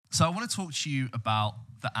So I want to talk to you about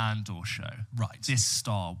the Andor show. Right. This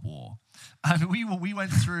Star War. And we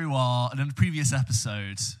went through in a previous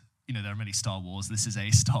episode, you know, there are many Star Wars. This is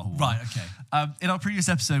a Star War. Right, okay. In our previous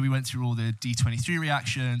episode, we went through all the D23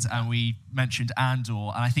 reactions and we mentioned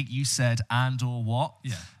Andor. And I think you said, Andor what?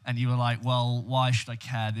 Yeah. And you were like, well, why should I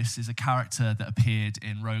care? This is a character that appeared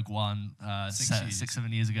in Rogue One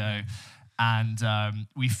 6-7 years ago. And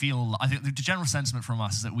we feel, I think the general sentiment from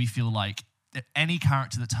us is that we feel like any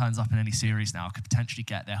character that turns up in any series now could potentially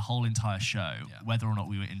get their whole entire show, whether or not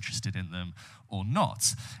we were interested in them or not.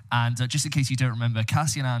 And just in case you don't remember,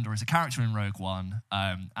 Cassian Andor is a character in Rogue One,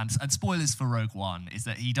 and spoilers for Rogue One is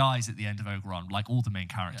that he dies at the end of Rogue One, like all the main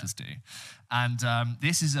characters do. And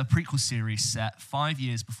this is a prequel series set 5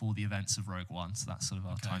 years before the events of Rogue One, so that's sort of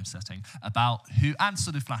our time setting, about who, and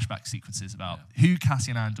sort of flashback sequences about who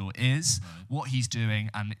Cassian Andor is, what he's doing,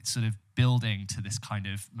 and it's sort of building to this kind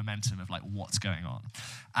of momentum of like what's going on.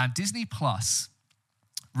 And Disney Plus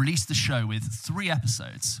released the show with 3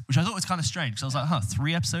 episodes, which I thought was kind of strange because I was like,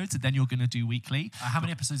 3 episodes and then you're going to do weekly? How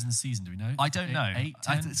many episodes in the season do we know? I don't know. 8,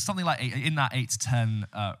 10? It's something like 8, in that 8 to 10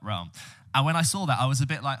 realm. And when I saw that, I was a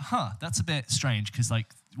bit like, that's a bit strange because like,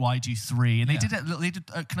 why do 3? And they did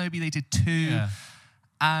Kenobi, they did 2. Yeah.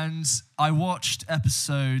 And I watched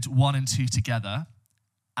episode 1 and 2 together.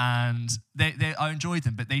 And I enjoyed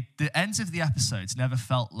them, but the ends of the episodes never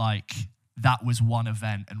felt like that was one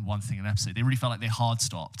event and one thing in an episode. They really felt like they hard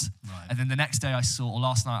stopped. Right. And then the next day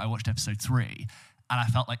last night I watched episode 3, and I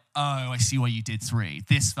felt like, oh, I see why you did 3.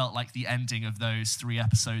 This felt like the ending of those 3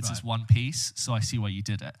 episodes as one piece, so I see why you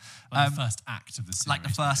did it. Like the first act of the series. Like the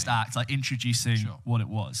first act, like introducing what it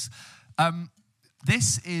was.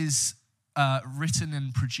 This is written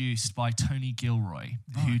and produced by Tony Gilroy,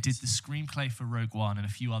 who did the screenplay for Rogue One and a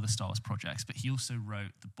few other Star Wars projects, but he also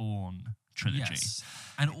wrote the Bourne trilogy. Yes.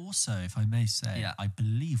 And also, if I may say, I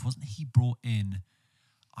believe, wasn't he brought in,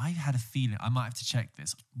 I had a feeling, I might have to check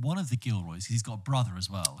this, one of the Gilroys, he's got a brother as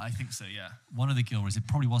well. I think so, yeah. One of the Gilroys, it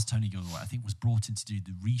probably was Tony Gilroy, I think was brought in to do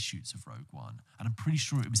the reshoots of Rogue One. And I'm pretty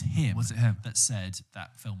sure it was him. Was it him? That said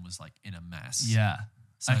that film was like in a mess. Yeah.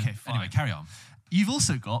 So, okay, fine. Anyway, carry on. You've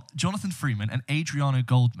also got Jonathan Freeman and Adriano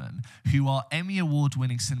Goldman, who are Emmy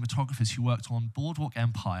Award-winning cinematographers who worked on Boardwalk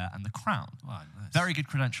Empire and The Crown. Wow, nice. Very good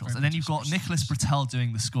credentials. And then you've got Nicholas Britell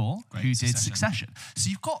doing the score, who did Succession. So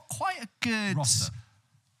you've got quite a good roster.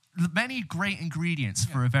 Many great ingredients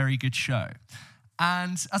for a very good show.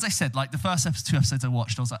 And as I said, like the first 2 episodes I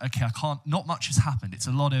watched, I was like, okay, not much has happened. It's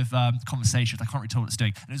a lot of conversations. I can't really tell what it's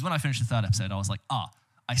doing. And it was when I finished the 3rd episode, I was like,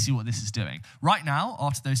 I see what this is doing. Right now,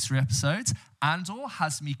 after those 3 episodes, Andor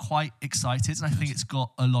has me quite excited, and I think it's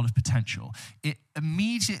got a lot of potential. It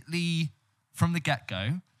immediately, from the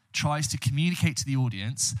get-go, tries to communicate to the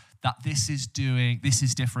audience that this is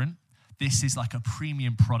different. This is like a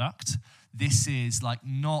premium product. This is like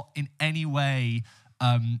not in any way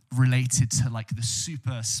related to like the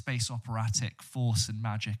super space operatic force and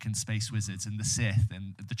magic and space wizards and the Sith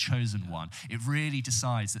and the Chosen One. It really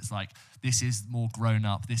decides that it's like, this is more grown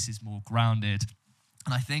up, this is more grounded.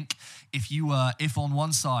 And I think if on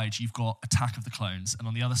one side you've got Attack of the Clones and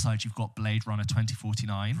on the other side you've got Blade Runner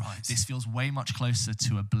 2049, this feels way much closer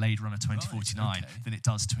to a Blade Runner 2049 than it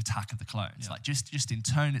does to Attack of the Clones. Like just in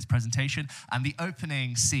tone, its presentation. And the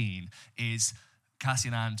opening scene is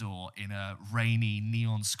Cassian Andor in a rainy,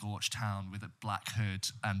 neon-scorched town with a black hood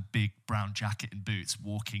and big brown jacket and boots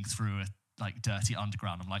walking through a like dirty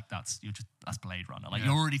underground. I'm like, that's Blade Runner. Like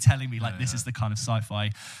you're already telling me like this is the kind of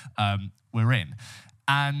sci-fi we're in.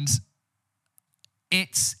 And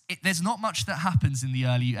there's not much that happens in the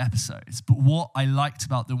early episodes, but what I liked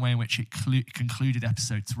about the way in which it concluded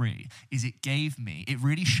episode 3 is it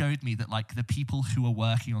really showed me that like the people who are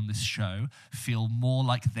working on this show feel more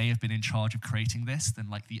like they have been in charge of creating this than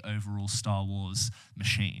like the overall Star Wars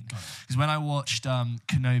machine. Because when I watched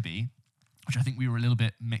Kenobi, which I think we were a little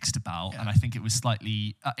bit mixed about, and I think it was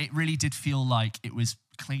slightly, it really did feel like it was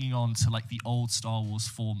clinging on to like the old Star Wars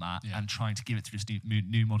format and trying to give it through this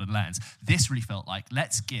new modern lens. This really felt like,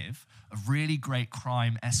 let's give a really great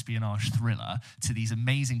crime espionage thriller to these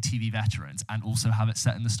amazing TV veterans and also have it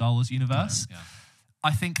set in the Star Wars universe.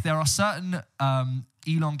 I think there are certain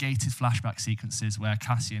elongated flashback sequences where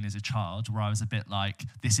Cassian is a child, where I was a bit like,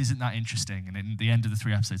 this isn't that interesting. And in the end of the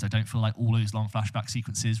 3 episodes, I don't feel like all those long flashback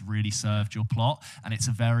sequences really served your plot. And it's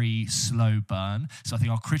a very slow burn. So I think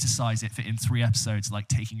I'll criticize it for in 3 episodes, like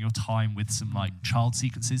taking your time with some like child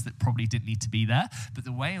sequences that probably didn't need to be there. But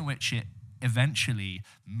the way in which it eventually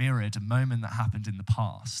mirrored a moment that happened in the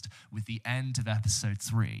past with the end of episode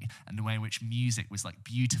 3 and the way in which music was like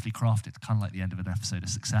beautifully crafted, kind of like the end of an episode of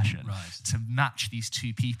Succession, to match these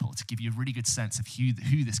two people, to give you a really good sense of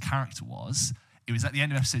who this character was. It was at the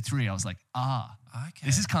end of episode 3, I was like,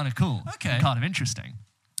 this is kind of cool, and kind of interesting.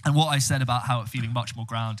 And what I said about how it feeling much more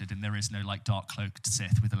grounded and there is no like dark cloaked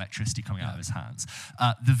Sith with electricity coming out of his hands.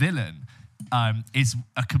 The villain is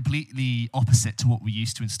a completely opposite to what we're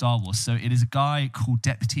used to in Star Wars. So it is a guy called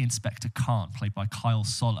Deputy Inspector Khan, played by Kyle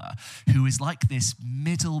Soller, who is like this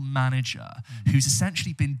middle manager who's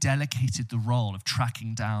essentially been delegated the role of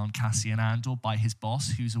tracking down Cassian Andor by his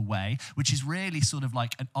boss, who's away, which is really sort of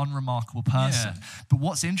like an unremarkable person. But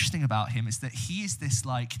what's interesting about him is that he is this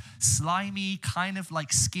like slimy, kind of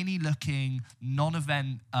like skinny looking,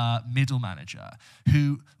 non-event middle manager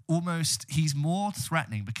who he's more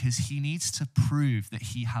threatening because he needs to prove that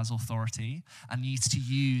he has authority and needs to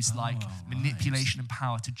use manipulation and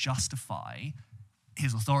power to justify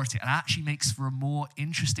his authority. And it actually makes for a more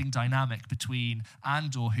interesting dynamic between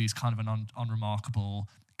Andor, who's kind of an unremarkable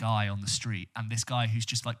guy on the street, and this guy who's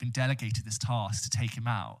just like been delegated this task to take him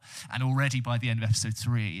out. And already by the end of episode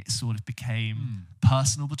 3, it sort of became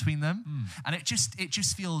personal between them. And it just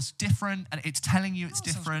feels different, and it's telling you it's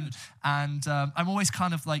different. And I'm always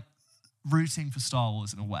kind of like rooting for Star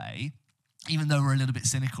Wars in a way, even though we're a little bit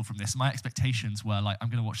cynical from this. My expectations were like, I'm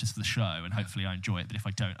going to watch this for the show and hopefully I enjoy it, but if I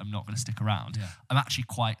don't, I'm not going to stick around. I'm actually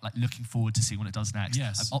quite like looking forward to seeing what it does next.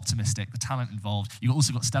 I'm optimistic. The talent involved. You've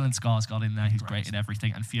also got Stellan Skarsgård in there, who's great in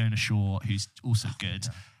everything, and Fiona Shaw, who's also good.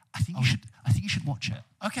 I think you should watch it.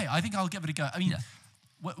 Okay, I think I'll give it a go. I mean,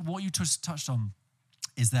 what you touched on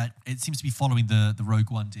is that it seems to be following the Rogue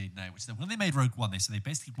One DNA, which is that when they made Rogue One, they said they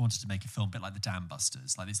basically wanted to make a film a bit like the Dam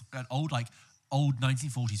Busters, like this old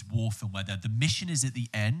 1940s war film where the mission is at the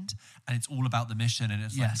end and it's all about the mission, and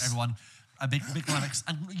it's like everyone, a big climax.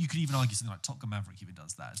 And you could even argue something like Top Gun Maverick even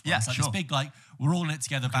does that as well. It's like this big, like, we're all in it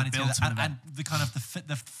together, banding together, and the kind of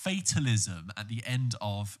the fatalism at the end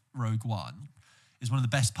of Rogue One is one of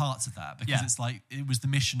the best parts of that, because it's like it was the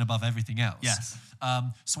mission above everything else.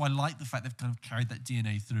 So I like the fact they've kind of carried that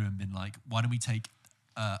DNA through and been like, why don't we take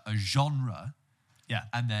a genre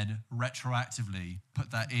and then retroactively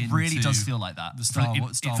put that in. Really does feel like that. The Star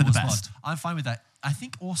Wars best. I'm fine with that. I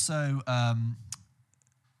think also, no,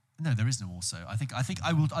 there is no also. I think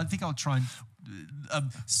I'll try and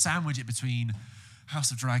sandwich it between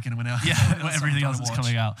House of Dragon and when everything else is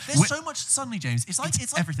coming out. There's so much suddenly, James. It's like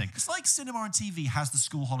everything. It's like cinema on TV has the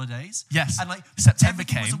school holidays. Yes. And like September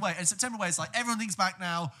came. Was away. And September where it's like everything's back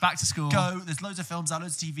now. Back to school. Go. There's loads of films out,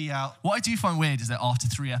 loads of TV out. What I do find weird is that after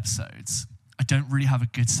 3 episodes, I don't really have a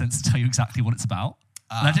good sense to tell you exactly what it's about.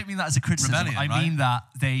 And I don't mean that as a criticism. Rebellion, I mean that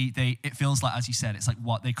it feels like, as you said, it's like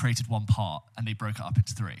what they created one part and they broke it up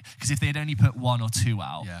into 3. Because if they had only put 1 or 2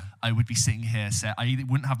 out, I would be sitting here I either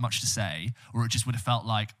wouldn't have much to say, or it just would have felt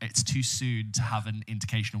like it's too soon to have an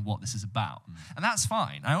indication of what this is about. And that's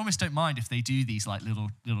fine. I almost don't mind if they do these like little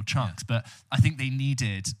chunks, but I think they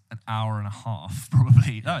needed an hour and a half,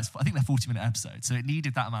 probably. No, I think they're 40-minute episodes, so it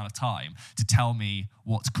needed that amount of time to tell me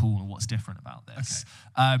what's cool and what's different about this.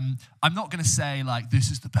 I'm not going to say like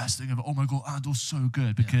this is the best thing ever. Oh my God, Andor's so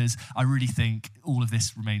good, because I really think all of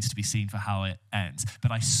this remains to be seen for how it ends.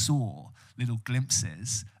 But I saw little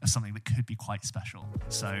glimpses of something that could be quite special.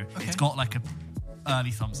 So it's got like a early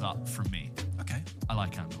thumbs up from me. Okay. I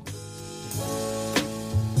like Andor.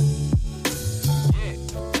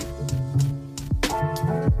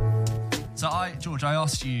 So George, I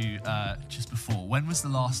asked you just before, when was the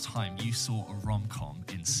last time you saw a rom-com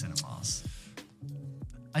in cinemas?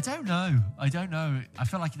 I don't know. I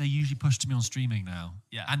feel like they usually push to me on streaming now.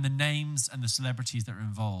 Yeah. And the names and the celebrities that are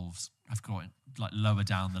involved, I've got like lower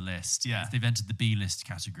down the list. Yeah. They've entered the B-list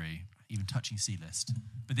category, even touching C-list.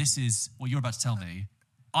 But this is what you're about to tell me.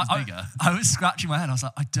 Bigger. I was scratching my head. I was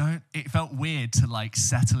like, it felt weird to like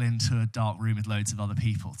settle into a dark room with loads of other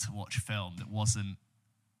people to watch a film that wasn't,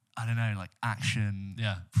 I don't know, like action,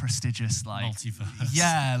 prestigious, like multiverse.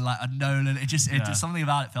 Yeah, like a Nolan. It just something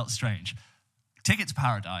about it felt strange. Ticket to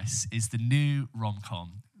Paradise is the new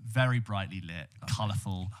rom-com, very brightly lit,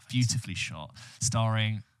 colourful, beautifully shot,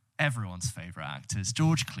 starring everyone's favourite actors,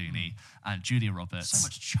 George Clooney and Julia Roberts. So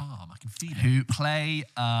much charm, I can feel it. Who play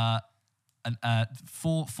they're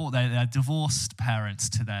divorced parents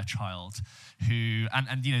to their child, who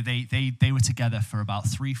and you know they were together for about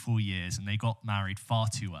 3-4 years, and they got married far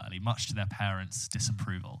too early, much to their parents'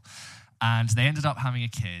 disapproval. And they ended up having a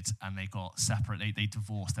kid, and they got separate. They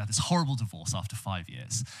divorced. They had this horrible divorce after 5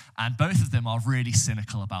 years. And both of them are really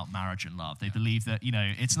cynical about marriage and love. They believe that,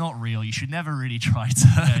 it's not real. You should never really try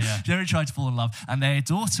to never try to fall in love. And their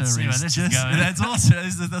daughter that's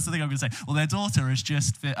the thing I'm going to say. Well, their daughter has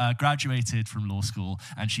just graduated from law school,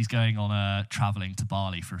 and she's going on traveling to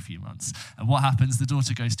Bali for a few months. And what happens? The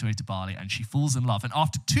daughter goes to Bali, and she falls in love. And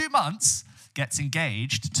after 2 months, gets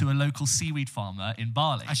engaged to a local seaweed farmer in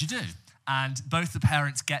Bali. As you do. And both the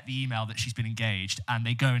parents get the email that she's been engaged, and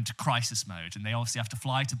they go into crisis mode, and they obviously have to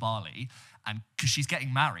fly to Bali, and because she's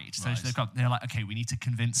getting married. So they're like, okay, we need to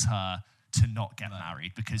convince her to not get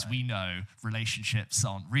married, because we know relationships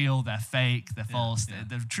aren't real, they're fake, they're false, they're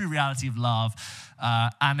the true reality of love.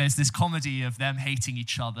 And there's this comedy of them hating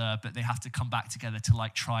each other, but they have to come back together to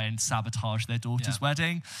try and sabotage their daughter's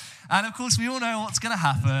wedding. And of course, we all know what's going to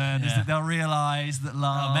happen, is that they'll realize that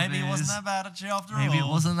love maybe it wasn't that bad actually after all. Maybe it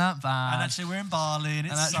wasn't that bad. And actually we're in Bali, and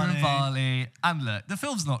it's sunny. We're in Bali. And look, the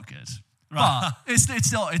film's not good. Right. But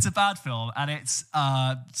it's a bad film, and it's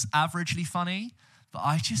averagely funny. But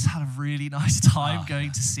I just had a really nice time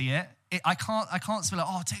going to see it. I can't say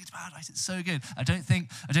Take It to Paradise, it's so good. I don't think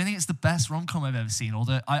it's the best rom-com I've ever seen.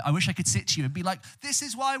 Although I wish I could sit to you and be like, this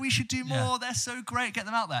is why we should do more. Yeah. They're so great. Get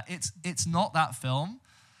them out there. It's not that film,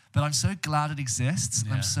 but I'm so glad it exists.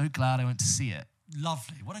 Yeah. I'm so glad I went to see it.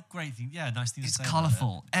 Lovely. What a great thing. Yeah, nice thing to say. It's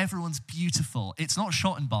colourful. Everyone's beautiful. It's not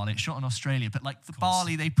shot in Bali, it's shot in Australia. But the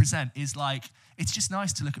Bali they present is it's just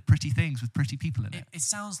nice to look at pretty things with pretty people in it. It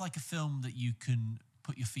sounds like a film that you can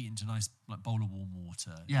put your feet into a nice bowl of warm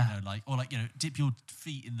water. Yeah. Dip your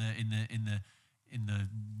feet in the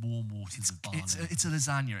warm waters of Bali. It's a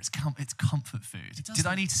lasagna. It's comfort food. Did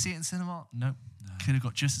I need to see it in cinema? Nope. No. Could have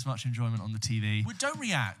got just as much enjoyment on the TV. Well, don't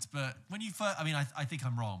react, but when you first, I think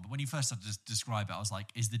I'm wrong, but when you first started to describe it, I was like,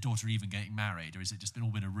 is the daughter even getting married, or has it just all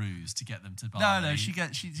been a ruse to get them to Bali? No, she's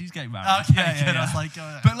getting married. Okay, yeah. I was like,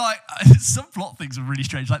 but some plot things are really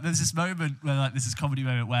strange. There's this moment where there's this comedy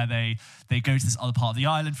moment where they go to this other part of the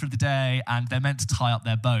island for the day, and they're meant to tie up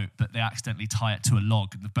their boat, but they accidentally tie it to a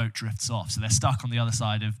log, and the boat drifts off, so they're stuck on the other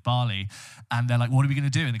side of Bali, and they're like, what are we going to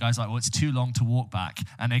do? And the guy's like, well, it's too long to walk back.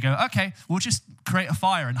 And they go, okay, we'll just create a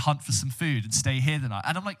fire and hunt for some food and stay here the night.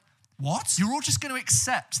 And I'm like, what? You're all just going to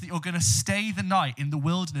accept that you're going to stay the night in the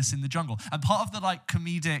wilderness, in the jungle. And part of the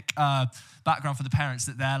comedic background for the parents,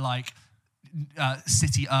 that they're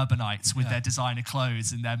city urbanites with their designer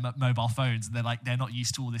clothes and their mobile phones, and they're not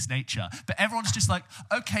used to all this nature. But everyone's just like,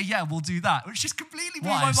 okay, yeah, we'll do that. Which just completely blew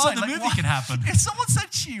my mind. The movie can happen. If someone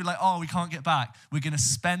said to you, we can't get back, we're going to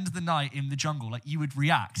spend the night in the jungle, you would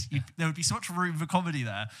react. There would be so much room for comedy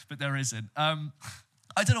there, but there isn't.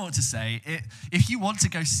 I don't know what to say. If you want to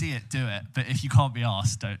go see it, do it. But if you can't be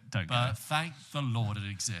asked, don't go. But thank the Lord it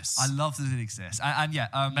exists. I love that it exists.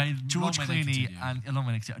 George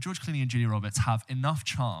Clooney and Julia Roberts have enough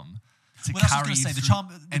charm to carry you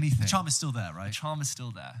through anything. The charm is still there, right? The charm is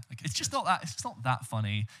still there. Okay, it's just not that. It's not that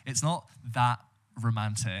funny. It's not that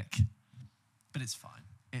romantic. But it's fine.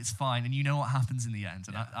 It's fine, and you know what happens in the end,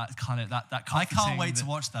 and that I can't wait to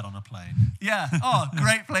watch that on a plane. Yeah. Oh,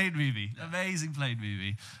 great plane movie. Yeah. Amazing plane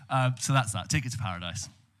movie. So that's that. Take It to Paradise.